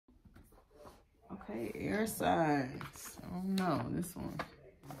Okay, air signs. Oh no, this one.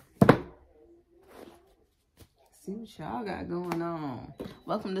 See what y'all got going on.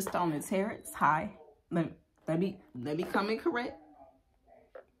 Welcome to Stone and Terrence. Hi. Let me come in correct.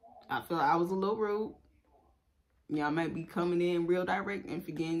 I feel like I was a little rude. Y'all might be coming in real direct and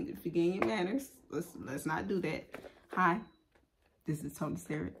forgetting your manners. Let's not do that. Hi. This is Tony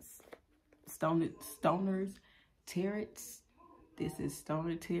Terrence. Stoners Terrence. This is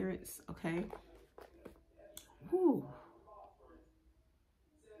Stoner Terrence, okay? Whew.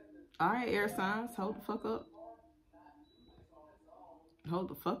 Alright, air signs, hold the fuck up. Hold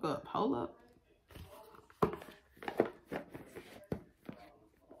the fuck up. Hold up.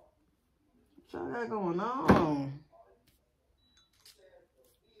 What y'all got going on?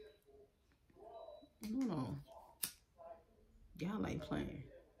 Hold on. Y'all ain't playing.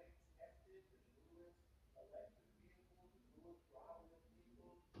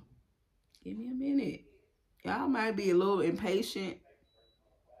 Give me a minute. Y'all might be a little impatient.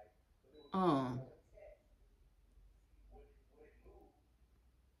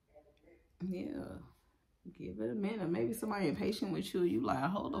 Yeah. Give it a minute. Maybe somebody impatient with you. You like,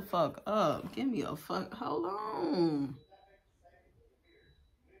 hold the fuck up. Give me a fuck. Hold on.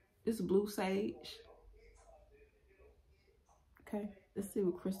 It's blue sage. Okay. Let's see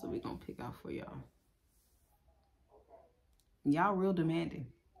what crystal we gonna pick out for y'all. Y'all real demanding.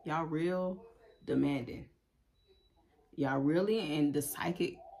 Y'all real demanding. Y'all really in the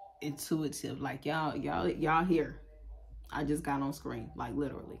psychic intuitive. Like y'all here. I just got on screen. Like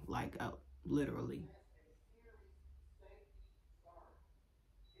literally. Like literally.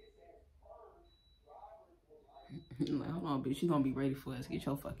 Like, hold on, bitch. You gonna be ready for us. Get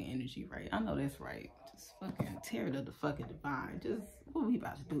your fucking energy right. I know that's right. Just fucking tear it of the fucking divine. Just what we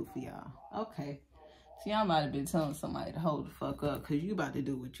about to do for y'all. Okay. See, I might have been telling somebody to hold the fuck up because you about to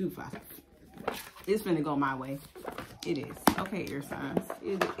do what you fucking. It's finna go my way. It is. Okay, air signs.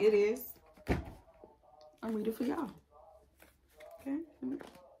 It is. I'm reading for y'all. Okay. Let me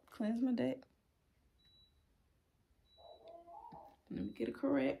cleanse my deck. Let me get it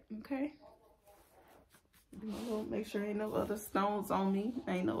correct. Okay. Make sure ain't no other stones on me.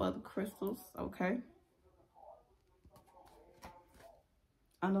 Ain't no other crystals. Okay.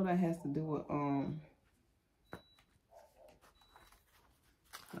 I know that has to do with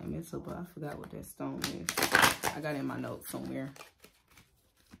I messed up, but I forgot what that stone is. I got it in my notes somewhere.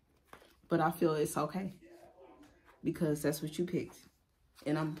 But I feel it's okay. Because that's what you picked.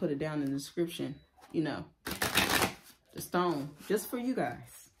 And I'm gonna put it down in the description, you know. The stone. Just for you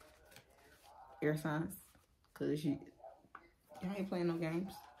guys. Air signs. Cause y'all ain't playing no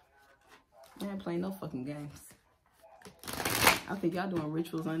games. Y'all ain't playing no fucking games. I think y'all doing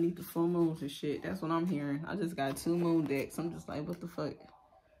rituals underneath the full moons and shit. That's what I'm hearing. I just got 2 moon decks. I'm just like, what the fuck?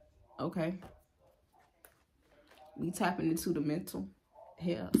 Okay. We tapping into the mental.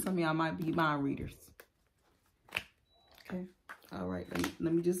 Hell, some of y'all might be mind readers. Okay. All right.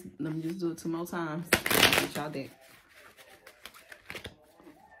 Let me just do it 2 more times. Get y'all deck.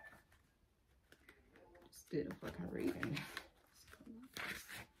 Did a fucking reading.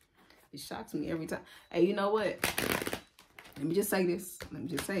 It shocks me every time. Hey, you know what? Let me just say this. Let me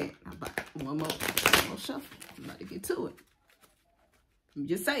just say it. I'm about one more shuffle. I'm about to get to it. Let me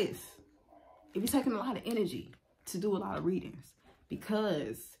just say this. It be taking a lot of energy to do a lot of readings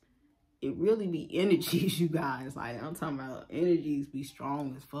because it really be energies, you guys. Like, I'm talking about energies be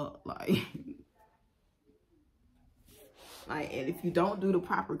strong as fuck. Like, and if you don't do the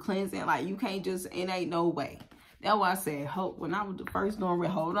proper cleansing, like, you can't just, it ain't no way. That's why I said, when I was first doing,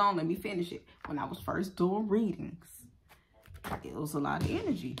 hold on, let me finish it. When I was first doing readings, it was a lot of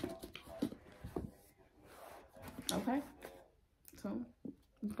energy. Okay? So,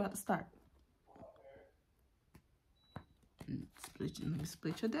 we're about to start. Let me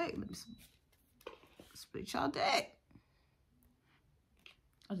split your deck. Let me split y'all deck.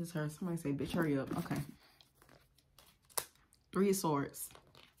 I just heard somebody say, bitch, hurry up. Okay. 3 of Swords,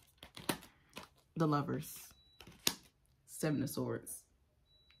 the Lovers, 7 of Swords,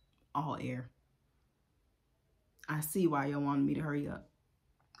 all air. I see why y'all wanted me to hurry up.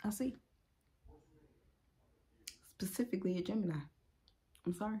 I see. Specifically a Gemini.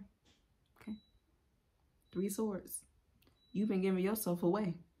 I'm sorry. Okay. 3 of Swords. You've been giving yourself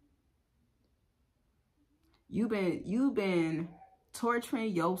away. You've been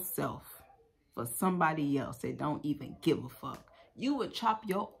torturing yourself for somebody else that don't even give a fuck. You would chop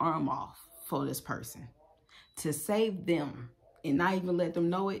your arm off for this person to save them and not even let them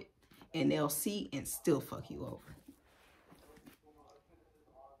know it, and they'll see and still fuck you over.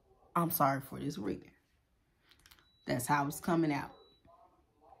 I'm sorry for this reading. That's how it's coming out.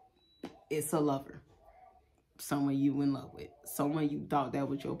 It's a lover. someone you in love with, someone you thought that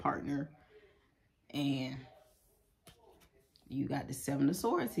was your partner, and you got the Seven of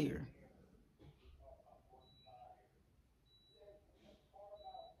Swords here.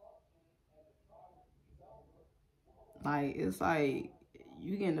 Like, it's like,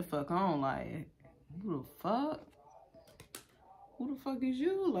 you getting the fuck on, like, who the fuck? Who the fuck is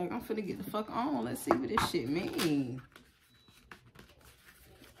you? Like, I'm finna get the fuck on. Let's see what this shit mean.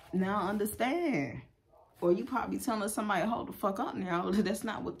 Now understand. Or you probably telling somebody, hold the fuck up now. That's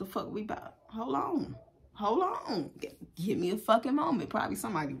not what the fuck we about. Hold on. Hold on. Give me a fucking moment. Probably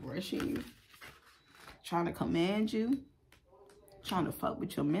somebody rushing you. Trying to command you. Trying to fuck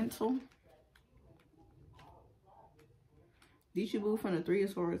with your mental. These you move from the Three of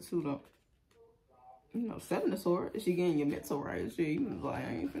Swords to the, you know, Seven of Swords. She getting your mental right. She was like,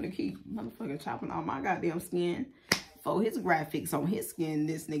 I ain't finna keep motherfucking chopping off my goddamn skin. For his graphics on his skin,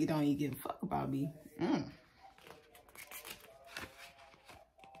 this nigga don't even give a fuck about me.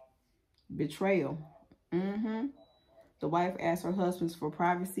 Betrayal. The wife asks her husband for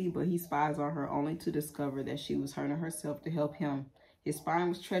privacy, but he spies on her only to discover that she was hurting herself to help him. His spine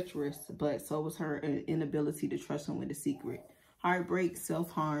was treacherous, but so was her inability to trust him with a secret. Heartbreak,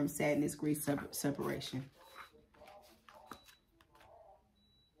 self-harm, sadness, grief, separation.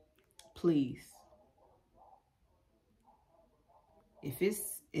 Please. If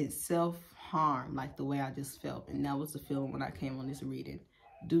it's self-harm, like the way I just felt, and that was the feeling when I came on this reading,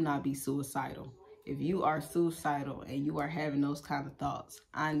 do not be suicidal. If you are suicidal and you are having those kind of thoughts,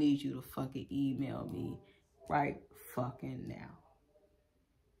 I need you to fucking email me right fucking now.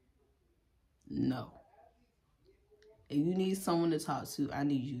 No. If you need someone to talk to, I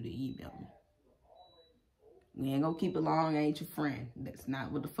need you to email me. We ain't gonna keep it long, I ain't your friend. That's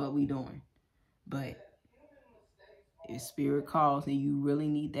not what the fuck we doing. But if spirit calls and you really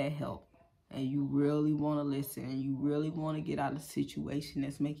need that help, and you really want to listen, and you really want to get out of a situation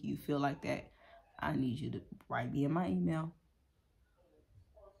that's making you feel like that, I need you to write me in my email.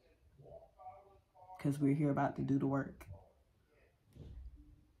 Because we're here about to do the work.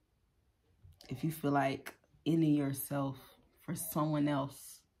 If you feel like ending yourself for someone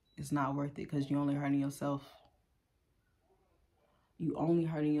else is not worth it because you're only hurting yourself. You only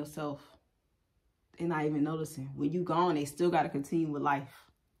hurting yourself. They're not even noticing. When you gone, they still got to continue with life.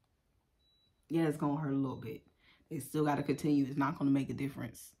 Yeah, it's going to hurt a little bit. They still got to continue. It's not going to make a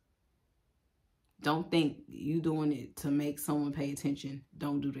difference. Don't think you doing it to make someone pay attention.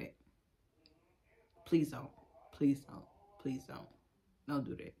 Don't do that. Please don't. Please don't. Please don't. Don't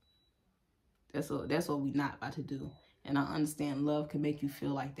do that. That's what we not about to do. And I understand love can make you feel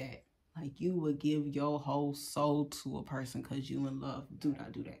like that. Like you would give your whole soul to a person because you in love. Do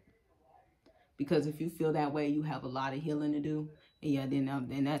not do that. Because if you feel that way, you have a lot of healing to do. And yeah, then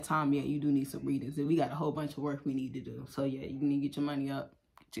in that time, yeah, you do need some readings. And we got a whole bunch of work we need to do. So yeah, you need to get your money up.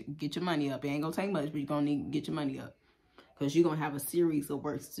 Get your money up. It ain't going to take much, but you're going to need to get your money up. Because you're going to have a series of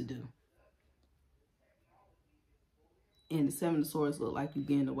works to do. And the Seven of Swords look like you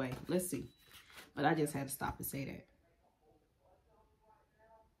getting away. Let's see. But I just had to stop and say that.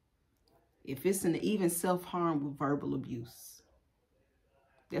 If it's an even self-harm with verbal abuse,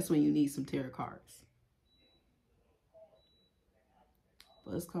 that's when you need some tarot cards.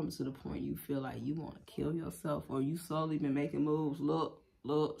 But it's coming to the point you feel like you want to kill yourself or you slowly been making moves.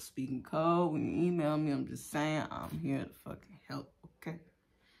 Look, speaking code, when you email me, I'm just saying I'm here to fucking help, okay?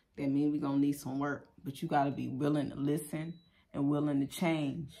 That means we're going to need some work. But you got to be willing to listen and willing to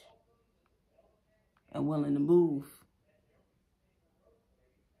change. And willing to move.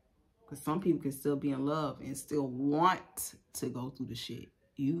 Because some people can still be in love and still want to go through the shit.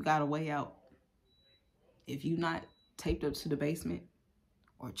 You got a way out. If you're not taped up to the basement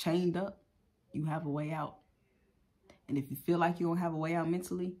or chained up, you have a way out. And if you feel like you don't have a way out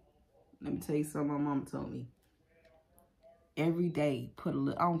mentally, let me tell you something my mama told me. Every day, put a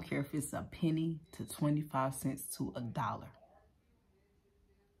little, I don't care if it's a penny to 25 cents to $1.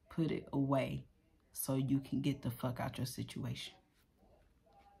 Put it away. So you can get the fuck out your situation.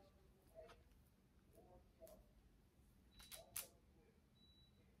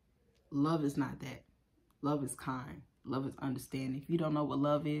 Love is not that. Love is kind. Love is understanding. If you don't know what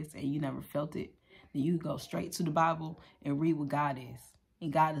love is and you never felt it, then you go straight to the Bible and read what God is.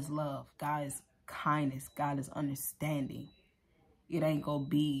 And God is love. God is kindness. God is understanding. It ain't gonna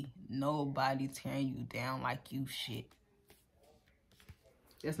be nobody tearing you down like you shit.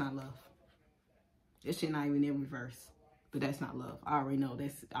 That's not love. This shit not even in reverse. But that's not love. I already know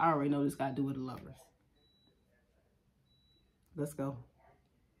this. I already know this got to do with the lovers. Let's go.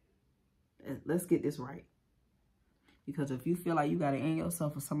 Let's get this right. Because if you feel like you got to end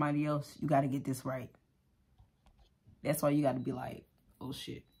yourself for somebody else, you got to get this right. That's why you got to be like, oh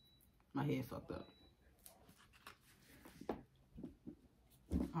shit, my head fucked up.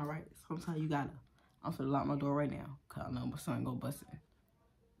 All right, sometimes you gotta, I'm finna lock my door right now, cause I know my son go busting.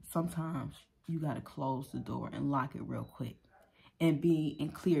 Sometimes you gotta close the door and lock it real quick and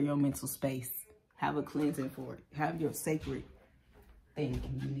clear your mental space. Have a cleansing for it. Have your sacred thing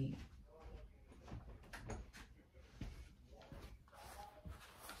you need.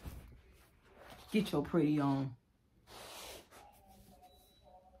 Get your pretty on.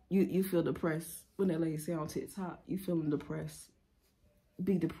 You feel depressed. When that lady say on TikTok, you feeling depressed.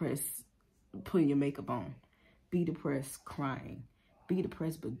 Be depressed putting your makeup on. Be depressed crying. Be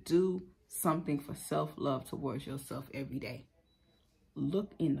depressed, but do something for self-love towards yourself every day.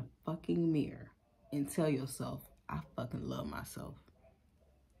 Look in the fucking mirror and tell yourself, I fucking love myself.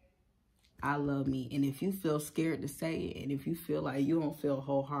 I love me. And if you feel scared to say it, and if you feel like you don't feel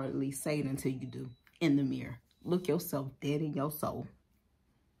wholeheartedly, say it until you do in the mirror. Look yourself dead in your soul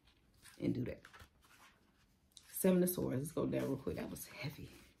and do that. 7 of Swords. Let's go down real quick. That was heavy.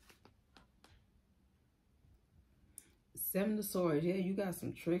 7 of Swords. Yeah, you got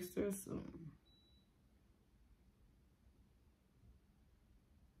some tricksters.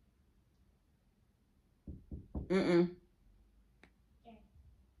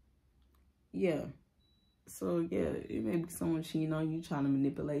 Yeah. So, yeah, it may be someone cheating on you, trying to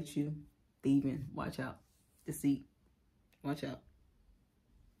manipulate you, thieving. Watch out. Deceit. Watch out.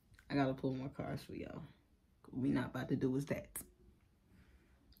 I got to pull more cards for y'all. We not about to do is that.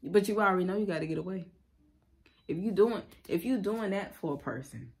 But you already know you got to get away. If you doing that for a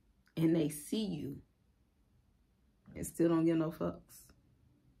person and they see you and still don't give no fucks.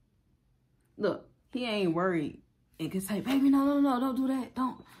 Look, he ain't worried and can say, baby, no, don't do that.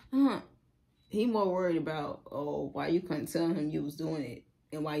 Don't. He more worried about, oh, why you couldn't tell him you was doing it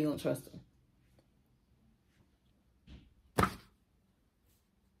and why you don't trust him.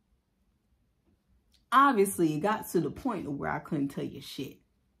 Obviously, it got to the point where I couldn't tell you shit.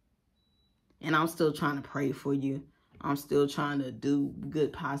 And I'm still trying to pray for you. I'm still trying to do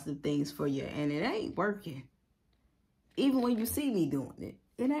good, positive things for you. And it ain't working. Even when you see me doing it,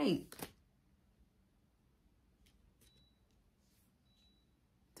 it ain't.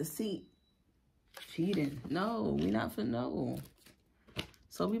 Deceit. Cheating. No, we not for no.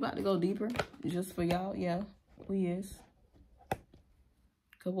 So we about to go deeper. Just for y'all. Yeah, we is.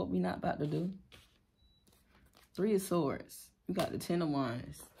 Because what we not about to do. 3 of Swords. We got the 10 of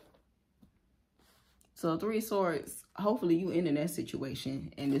Wands. So 3 of Swords, hopefully you in that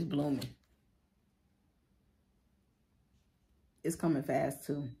situation and it's blooming. It's coming fast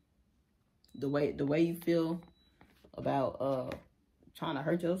too. The way you feel about trying to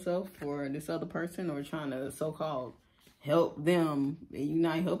hurt yourself for this other person or trying to so-called help them and you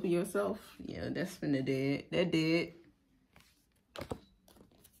not helping yourself, yeah, that's finna dead. That dead.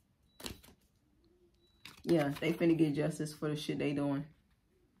 Yeah, they finna get justice for the shit they doing.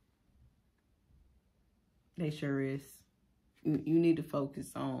 They sure is. You need to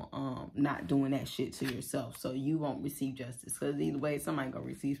focus on not doing that shit to yourself so you won't receive justice. Because either way, somebody gonna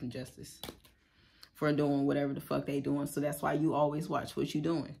receive some justice for doing whatever the fuck they doing. So that's why you always watch what you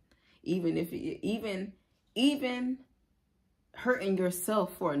doing. Even if even hurting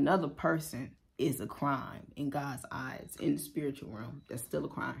yourself for another person is a crime in God's eyes. In the spiritual realm, that's still a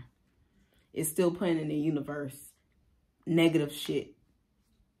crime. It's still putting in the universe negative shit.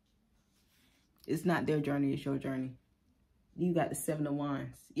 It's not their journey, it's your journey. You got the 7 of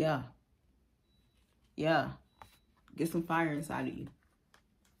Wands. Yeah. Yeah. Get some fire inside of you.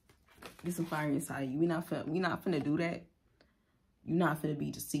 Get some fire inside of you. We not finna do that. You're not finna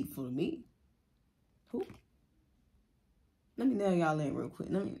be deceitful to me. Who? Let me nail y'all in real quick.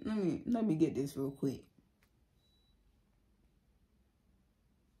 Let me get this real quick.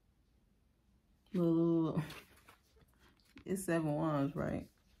 Look. It's 7 Wands, right?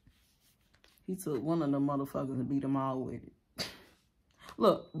 He took one of them motherfuckers and beat them all with it.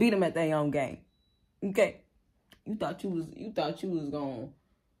 Look, beat them at their own game. Okay? You thought you was gonna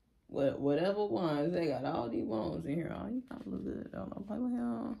whatever wands. They got all these wands in here. Oh, you thought look good. I don't know, play with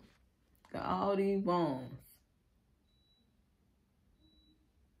him. Got all these wands.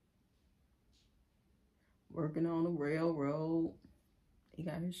 Working on the railroad. He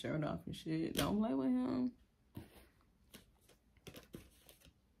got his shirt off and shit. Don't play with him.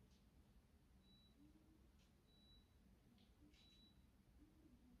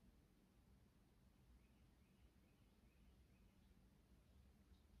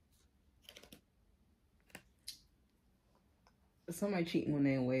 Somebody cheating when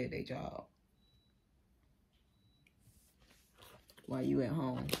they away at their job. While you at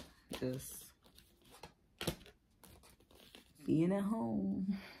home, just being at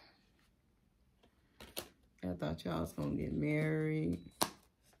home. I thought y'all was gonna get married.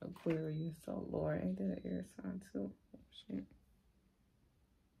 Aquarius. So Lord, ain't that an air sign too? Oh, shit.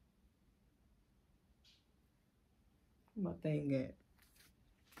 My thing at?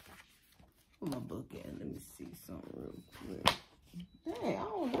 Where my book at? Let me see something real quick. Dang, I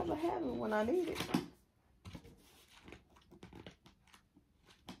don't never have it when I need it.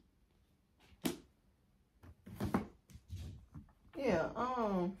 Yeah,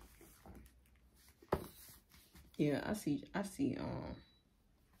 yeah, I see,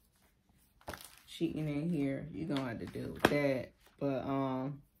 cheating in here. You gonna have to deal with that.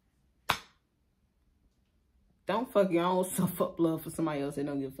 But, don't fuck your own self up, love, for somebody else that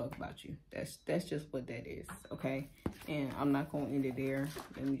don't give a fuck about you. That's just what that is, okay? And I'm not gonna end it there.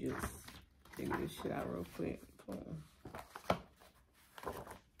 Let me just figure this shit out real quick.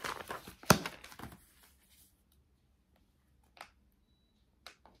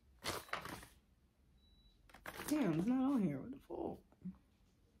 Damn, it's not on here. What the fuck?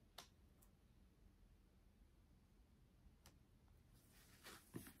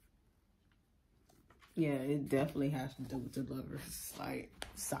 Yeah, it definitely has to do with the lovers. Like,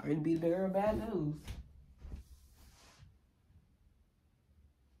 sorry to be the bearer of bad news.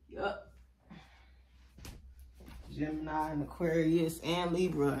 Yup. Gemini and Aquarius and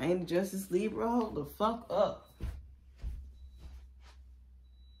Libra. Ain't just this Libra? Hold the fuck up.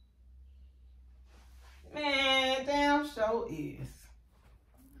 Man, damn show is.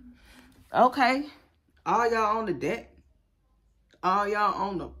 Okay. All y'all on the deck. All y'all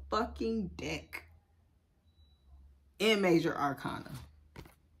on the fucking deck. In major arcana.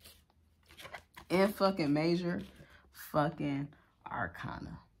 In fucking major fucking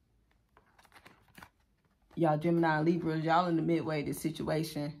arcana. Y'all Gemini and Libras, y'all in the midway of the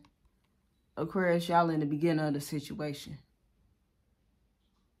situation. Aquarius, y'all in the beginning of the situation.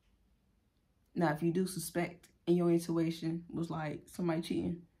 Now, if you do suspect and your intuition was like somebody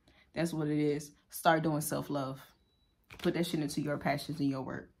cheating, that's what it is. Start doing self-love. Put that shit into your passions and your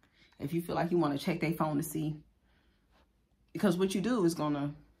work. If you feel like you want to check their phone to see, because what you do is going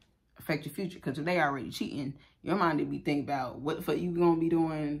to affect your future. Because if they already cheating, your mind will be thinking about what the fuck you going to be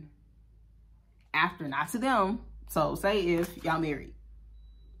doing after, not to them. So say if y'all married,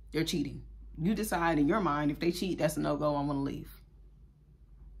 they're cheating. You decide in your mind, if they cheat, that's a no-go, I'm going to leave.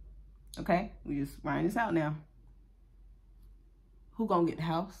 Okay? We just writing this out now. Who going to get the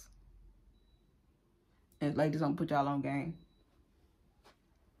house? And ladies, I'm going to put y'all on game.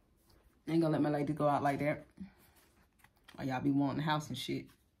 Ain't going to let my ladies go out like that. Or y'all be wanting the house and shit.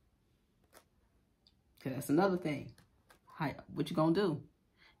 Because that's another thing. What you going to do?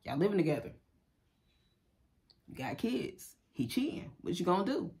 Y'all living together. You got kids. He cheating. What you going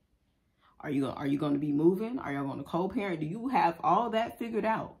to do? Are you going to be moving? Are y'all going to co-parent? Do you have all that figured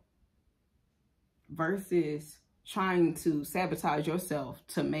out? Versus trying to sabotage yourself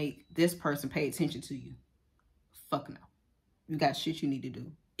to make this person pay attention to you. Fuck no. You got shit you need to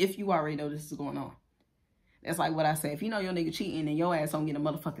do. If you already know this is going on. That's like what I say. If you know your nigga cheating and your ass don't get a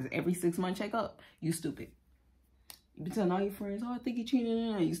motherfuckers every 6 month checkup, you stupid. You be telling all your friends, oh, I think he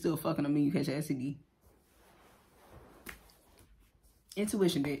cheating, and you still fucking him and you catch an STD.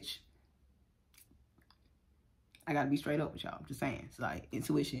 Intuition, bitch. I gotta be straight up with y'all. I'm just saying. It's like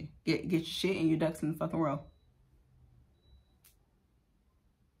intuition. Get your shit and your ducks in the fucking row.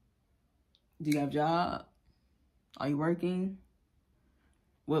 Do you have a job? Are you working?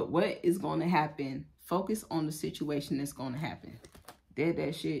 What is going to happen? Focus on the situation that's going to happen. Dead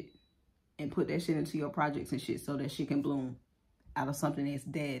that shit and put that shit into your projects and shit so that shit can bloom out of something that's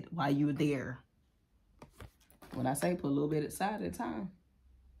dead while you're there. When I say put a little bit aside at a time.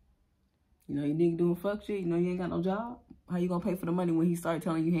 You know, you nigga doing fuck shit. You know you ain't got no job. How you gonna pay for the money when he start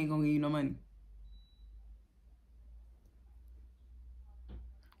telling you he ain't gonna give you no money?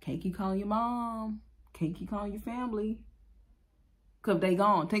 Can't keep calling your mom. Can't keep calling your family. Cause they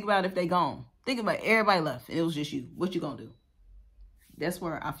gone. Think about if they gone. Think about it. Everybody left. And it was just you. What you gonna do? That's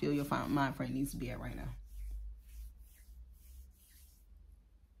where I feel your mind frame needs to be at right now.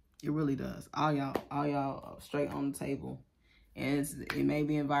 It really does. All y'all straight on the table. And it may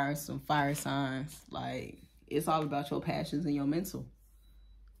be involving some fire signs. Like, it's all about your passions and your mental.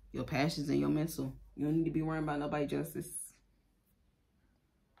 Your passions and your mental. You don't need to be worrying about nobody justice.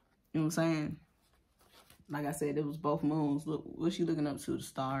 You know what I'm saying? Like I said, it was both moons. Look, what's she looking up to? The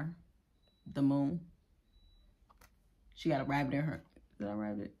star. The moon. She got a rabbit in her. Did I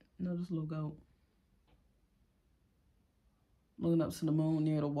rabbit? No, this little goat. Looking up to the moon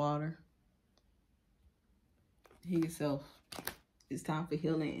near the water. He himself It's time for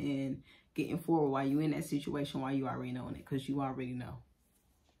healing and getting forward while you're in that situation, while you already knowing it, because you already know.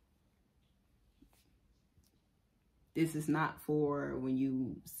 This is not for when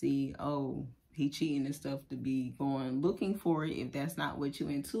you see, oh, he cheating and stuff, to be going looking for it if that's not what you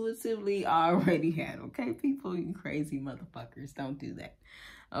intuitively already had. Okay, people, you crazy motherfuckers, don't do that.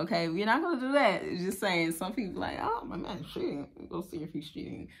 Okay, you're not gonna do that. It's just saying, some people like, oh, my man cheating, go see if he's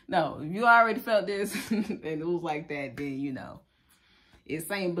cheating. No, if you already felt this and it was like that, then you know. It's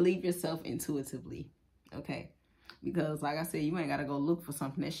saying believe yourself intuitively, okay? Because like I said, you ain't gotta go look for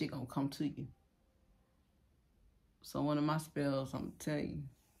something. That shit gonna come to you. So one of my spells, I'm gonna tell you.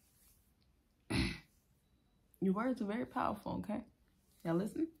 Your words are very powerful, okay? Y'all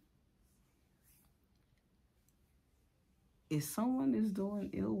listen? If someone is doing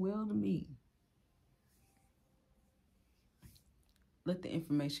ill will to me, let the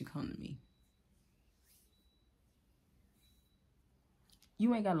information come to me.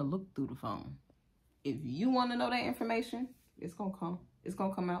 You ain't got to look through the phone. If you want to know that information, it's going to come. It's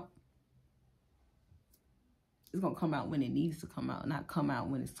going to come out. It's going to come out when it needs to come out, not come out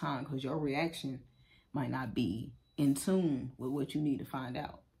when it's time, because your reaction might not be in tune with what you need to find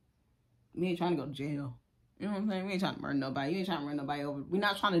out. We ain't trying to go to jail. You know what I'm saying? We ain't trying to murder nobody. You ain't trying to run nobody over. We're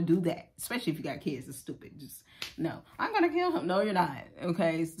not trying to do that, especially if you got kids. It's stupid. Just, no. I'm going to kill him. No, you're not.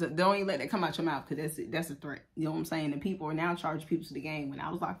 Okay? So don't even let that come out your mouth, because that's a threat. You know what I'm saying? And people are now charging people to the game. When I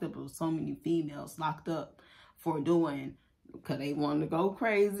was locked up, there was so many females locked up for doing, because they wanted to go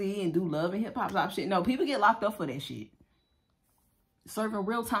crazy and do love and hip-hop type shit. No, people get locked up for that shit. Serving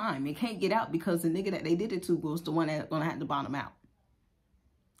real time. They can't get out because the nigga that they did it to was the one that's going to have to bottom out.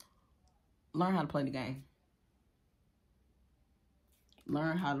 Learn how to play the game.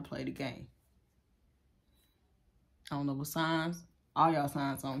 Learn how to play the game. I don't know what signs. All y'all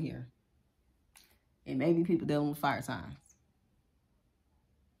signs on here. And maybe people dealing with fire signs.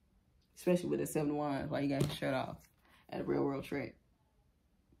 Especially with the 7-1, why you got your shirt off at a real world track.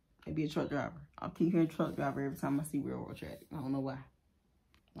 Maybe a truck driver. I'll keep hearing truck driver every time I see real world track. I don't know why.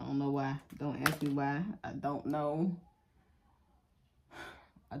 I don't know why. Don't ask me why. I don't know.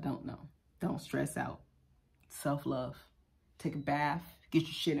 I don't know. Don't stress out. Self-love. Take a bath. Get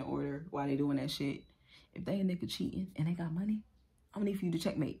your shit in order while they doing that shit. If they a nigga cheating and they got money, I'm gonna need for you to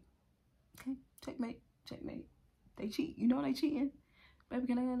checkmate. Okay? Checkmate. Checkmate. They cheat. You know they cheating. Baby,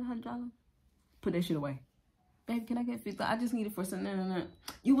 can I get $100? Put that shit away. Baby, can I get $50? I just need it for some. No.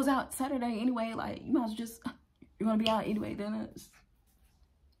 You was out Saturday anyway. Like, you might as well just, you're gonna be out anyway. Then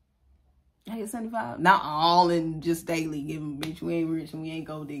I get 75. Not all in just daily. Give them, bitch, we ain't rich and we ain't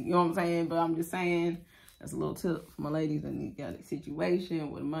gold digging. You know what I'm saying? But I'm just saying, that's a little tip for my ladies that got a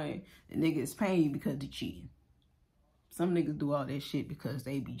situation with money. The nigga is paying you because they cheating. Some niggas do all that shit because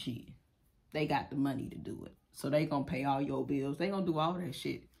they be cheating. They got the money to do it. So they gonna pay all your bills. They gonna do all that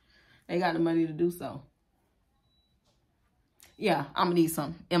shit. They got the money to do so. Yeah, I'm gonna need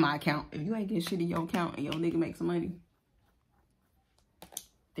some in my account. If you ain't getting shit in your account and your nigga make some money,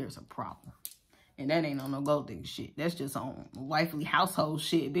 there's a problem. And that ain't on no gold digger shit. That's just on wifely household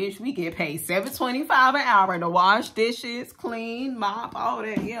shit, bitch. We get paid $7.25 an hour to wash dishes, clean, mop, all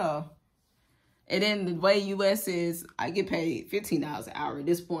that, yeah. And then the way US is, I get paid $15 an hour at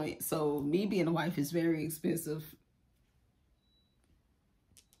this point. So me being a wife is very expensive.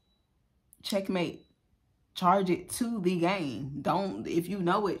 Checkmate. Charge it to the game. Don't, if you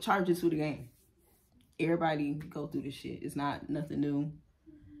know it, charge it to the game. Everybody go through this shit. It's not nothing new.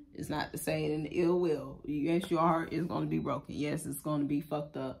 It's not to say it in ill will. Yes, your heart is going to be broken. Yes, it's going to be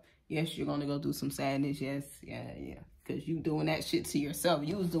fucked up. Yes, you're going to go through some sadness. Yes, yeah. Because you doing that shit to yourself.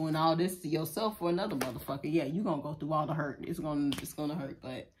 You was doing all this to yourself for another motherfucker. Yeah, you going to go through all the hurt. It's going to hurt.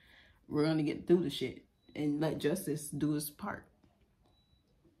 But we're going to get through the shit. And let justice do its part.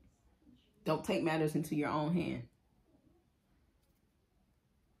 Don't take matters into your own hand.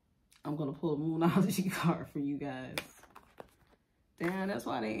 I'm going to pull a Moonology card for you guys. Damn, that's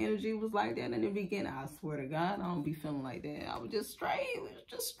why the energy was like that in the beginning. I swear to God, I don't be feeling like that. I was just straight. We was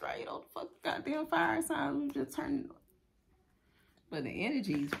just straight on the fucking goddamn fire signs. We just turning. But the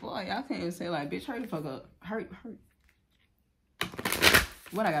energies, boy, y'all can't even say like, bitch, hurry the fuck up. Hurry.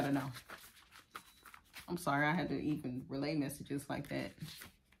 What I gotta know? I'm sorry, I had to even relay messages like that.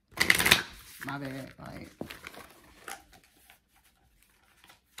 My bad, like.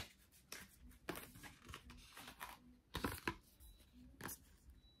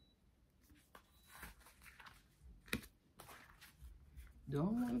 Do I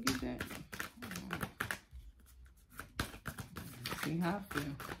want to get that? See how I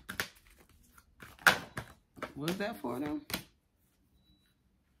feel. What's that for them?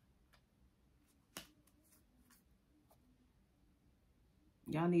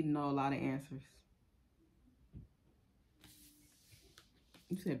 Y'all need to know a lot of answers.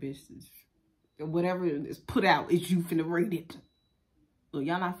 You said, bitch, whatever is put out is you finna read it. Look,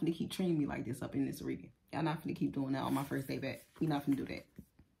 y'all not finna keep treating me like this up in this reading. Y'all not finna keep doing that on my first day back. We not finna do that.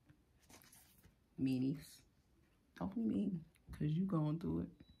 Meanies. Don't be mean, because you going through it.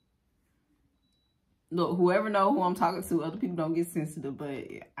 Look, whoever know who I'm talking to, other people don't get sensitive, but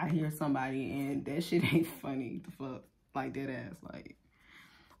I hear somebody and that shit ain't funny. The fuck? Like, that ass. Like,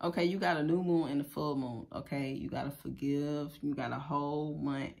 okay, you got a new moon and a full moon. Okay, you got to forgive. You got a whole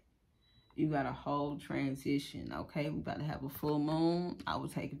month. You got a whole transition. Okay, we about to have a full moon. I will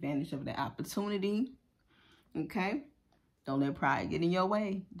take advantage of the opportunity. Okay, don't let pride get in your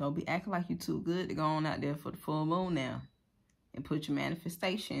way. Don't be acting like you too good to go on out there for the full moon now. And put your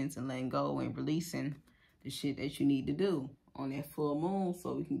manifestations and letting go and releasing the shit that you need to do on that full moon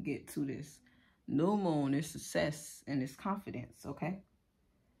so we can get to this new moon, this success and this confidence, okay?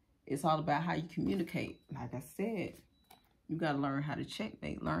 It's all about how you communicate. Like I said, you got to learn how to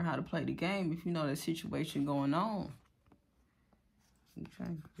checkmate, learn how to play the game if you know the situation going on. You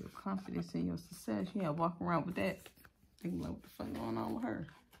trying to build confidence in your success. Yeah, walk around with that. Think like, what the fuck going on with her?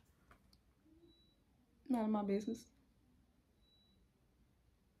 None of my business.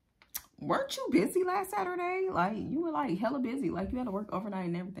 Weren't you busy last Saturday? Like, you were like hella busy. Like, you had to work overnight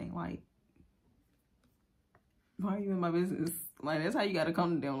and everything. Like, why are you in my business? Like, that's how you got to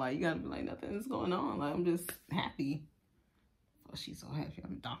come to them. Like, you got to be like, nothing's going on. Like, I'm just happy. Oh, she's so happy. I've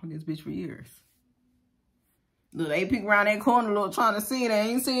been talking to this bitch for years. Look, they peek around that corner, look, trying to see it. I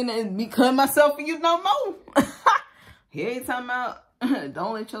ain't seeing it. Me cutting myself for you no more. He ain't talking about,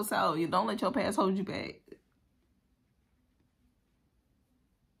 don't let your past hold you back.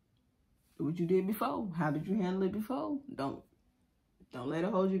 What you did before. How did you handle it before? Don't let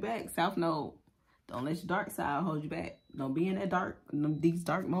it hold you back. South Node. Don't let your dark side hold you back. Don't be in these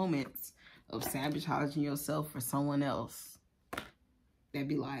dark moments of sabotaging yourself for someone else. They'd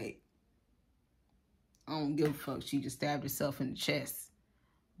be like, I don't give a fuck. She just stabbed herself in the chest.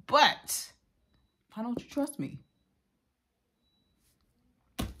 But why don't you trust me?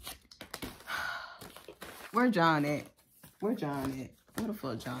 Where John at? Where John at? Where the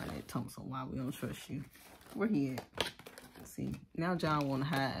fuck John at? Thompson, why we don't trust you? Where he at? See, now John want to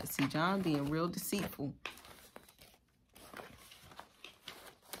hide. See, John being real deceitful.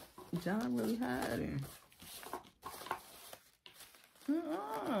 John really hiding.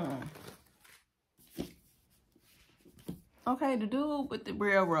 Okay, the dude with the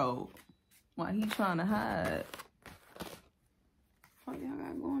railroad. Why he trying to hide? What y'all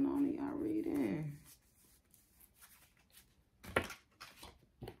got going on in y'all reading?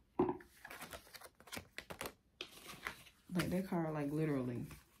 Like, that card, like, literally.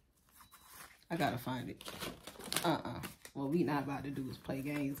 I gotta find it. What we not about to do is play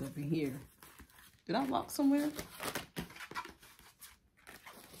games up in here. Did I walk somewhere?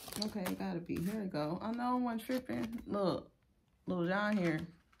 Okay, it gotta be. Here we go. I know I'm tripping. Look, little John here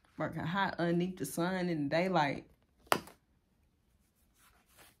working hot underneath the sun in the daylight.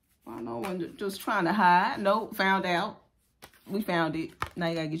 I know one just trying to hide. Nope, found out. We found it. Now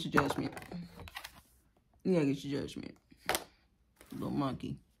you gotta get your judgment. You gotta get your judgment. Little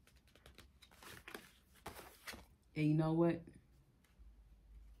monkey. And you know what?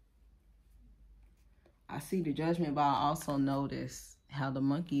 I see the judgment, but I also notice how the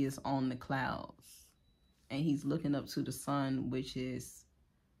monkey is on the clouds. And he's looking up to the sun, which is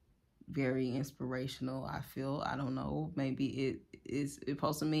very inspirational, I feel. I don't know. Maybe it's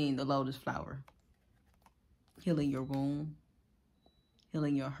supposed to mean the lotus flower. Healing your wound.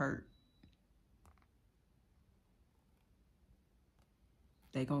 Healing your hurt.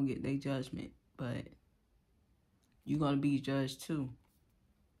 They gonna get their judgment, but you're gonna be judged too.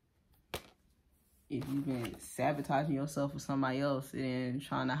 If you've been sabotaging yourself for somebody else and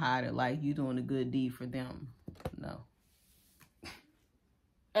trying to hide it like you doing a good deed for them. No.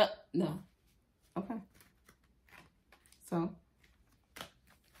 No. Okay. So,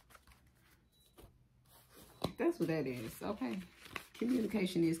 that's what that is. Okay.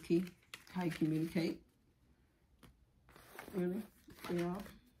 Communication is key. How you communicate. Really? For y'all.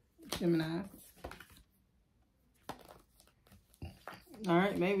 Gemini.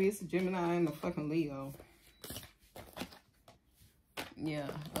 Alright, maybe it's a Gemini and a fucking Leo. Yeah,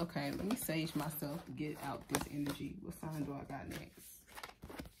 okay. Let me sage myself to get out this energy. What sign do I got next?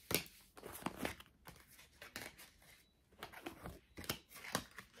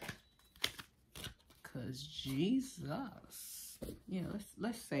 Cause Jesus. Yeah,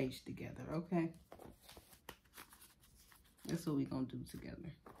 let's sage together, okay? That's what we're gonna do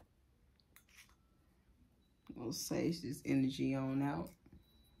together. We'll sage this energy on out.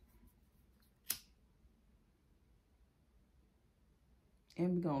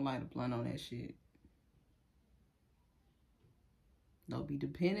 And we gonna light a blunt on that shit. Don't be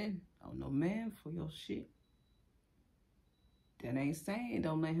dependent on no man for your shit. That ain't saying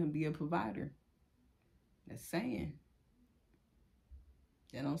don't let him be a provider. That's saying.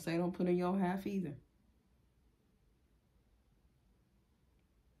 That don't say don't put in your half either.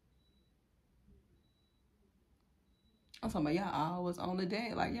 I'm talking about y'all always on the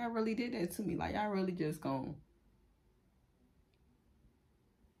day. Like, y'all really did that to me. Like, y'all really just gone.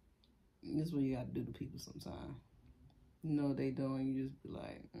 This is what you got to do to people sometimes. You know what they doing, you just be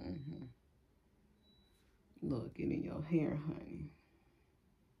like, Look, get in your hair, honey.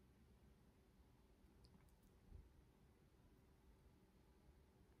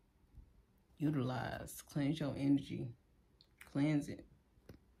 Utilize, cleanse your energy. Cleanse it.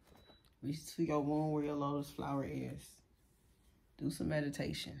 Reach to your womb where your lotus flower is. Do some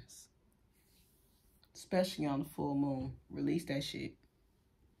meditations. Especially on the full moon. Release that shit.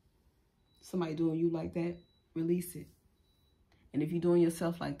 Somebody doing you like that, release it. And if you're doing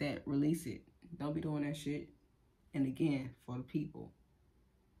yourself like that, release it. Don't be doing that shit. And again, for the people,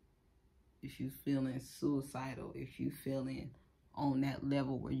 if you feeling suicidal, if you feeling on that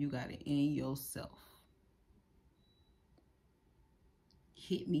level where you got to end yourself,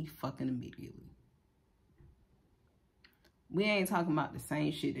 hit me fucking immediately. We ain't talking about the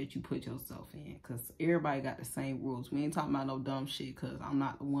same shit that you put yourself in, because everybody got the same rules. We ain't talking about no dumb shit, because I'm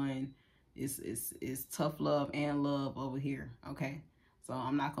not the one. It's tough love and love over here, okay? So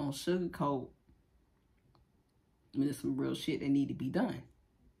I'm not going to sugarcoat. I mean, there's some real shit that need to be done.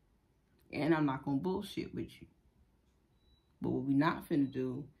 And I'm not going to bullshit with you. But what we not finna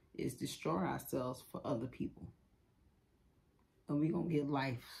do is destroy ourselves for other people. And we going to get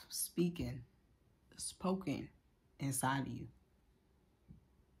life spoken inside of you.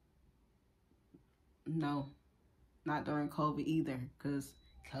 No, not during COVID either, because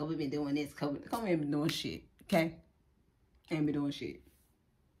COVID been doing this. COVID ain't been doing shit, okay? Ain't been doing shit.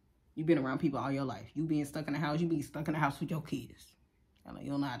 You been around people all your life. You being stuck in the house, you being stuck in the house with your kids. Like,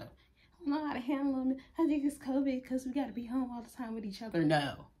 you don't know how to handle them. I think it's COVID because we got to be home all the time with each other.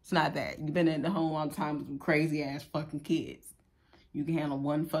 No, it's not that. You've been in the home all the time with some crazy ass fucking kids. You can handle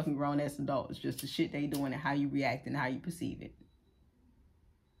one fucking grown ass adult. It's just the shit they doing and how you react and how you perceive it.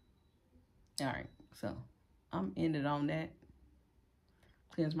 All right, so I'm ended on that.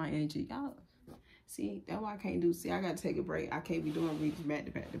 Cleanse my energy. Y'all, see, that's why I can't do. See, I got to take a break. I can't be doing reads back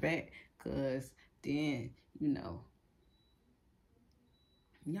to back to back, because then, you know,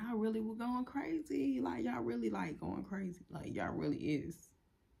 y'all really were going crazy. Like, y'all really like going crazy. Like, y'all really is.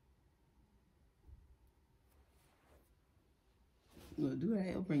 We'll do that.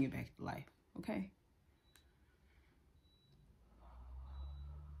 It'll bring it back to life. Okay?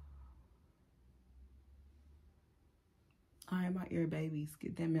 All right, my ear babies.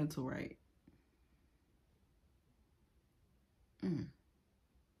 Get that mental right.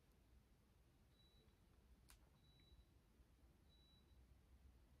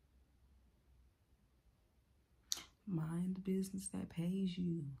 Mind the business that pays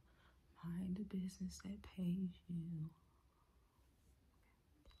you. Mind the business that pays you.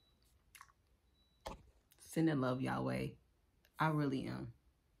 Sending love y'all way. I really am.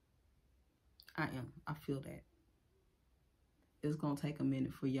 I am. I feel that. It's going to take a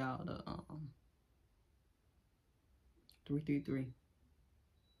minute for y'all to 333.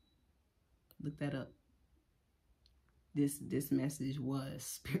 Look that up. This message was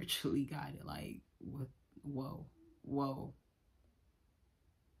spiritually guided. Like, what? Whoa.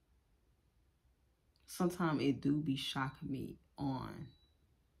 Sometimes it do be shocking me on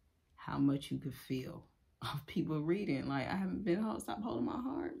how much you could feel of people reading. Like, I haven't been stop holding my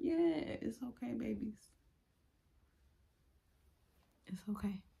heart. Yeah, it's okay, babies. It's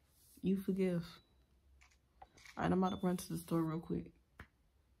okay. You forgive. All right, I'm about to run to the store real quick.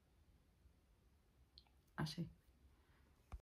 Ashe.